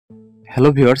Hello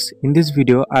viewers, in this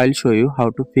video I will show you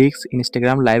how to fix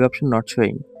Instagram live option not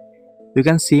showing. You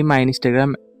can see my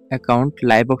Instagram account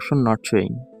live option not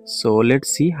showing. So let's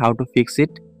see how to fix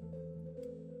it.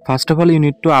 First of all, you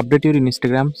need to update your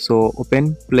Instagram. So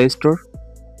open Play Store.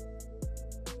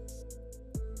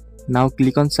 Now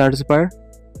click on search bar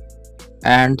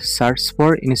and search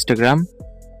for Instagram.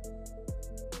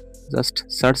 Just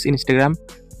search Instagram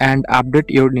and update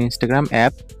your Instagram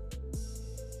app.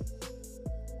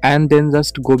 And then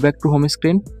just go back to home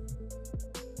screen.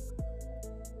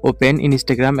 Open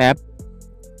Instagram app.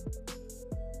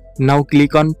 Now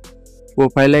click on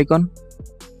profile icon.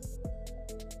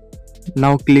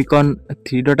 Now click on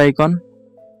three dot icon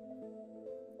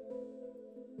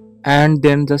and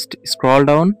then just scroll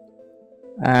down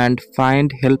and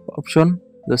find help option.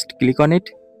 Just click on it.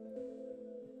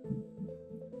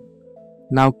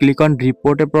 Now click on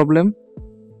report a problem.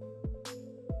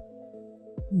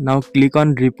 Now click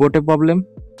on report a problem.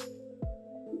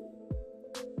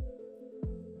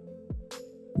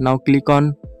 Now click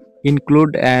on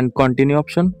include and continue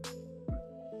option.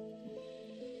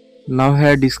 Now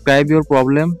here describe your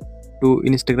problem to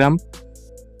Instagram.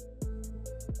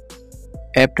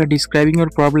 After describing your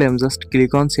problem, just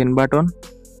click on send button.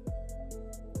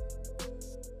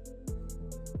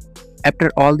 After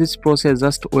all this process,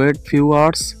 just wait few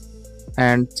hours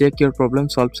and check your problem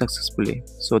solved successfully.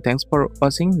 So thanks for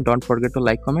watching. Don't forget to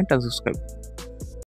like, comment and subscribe.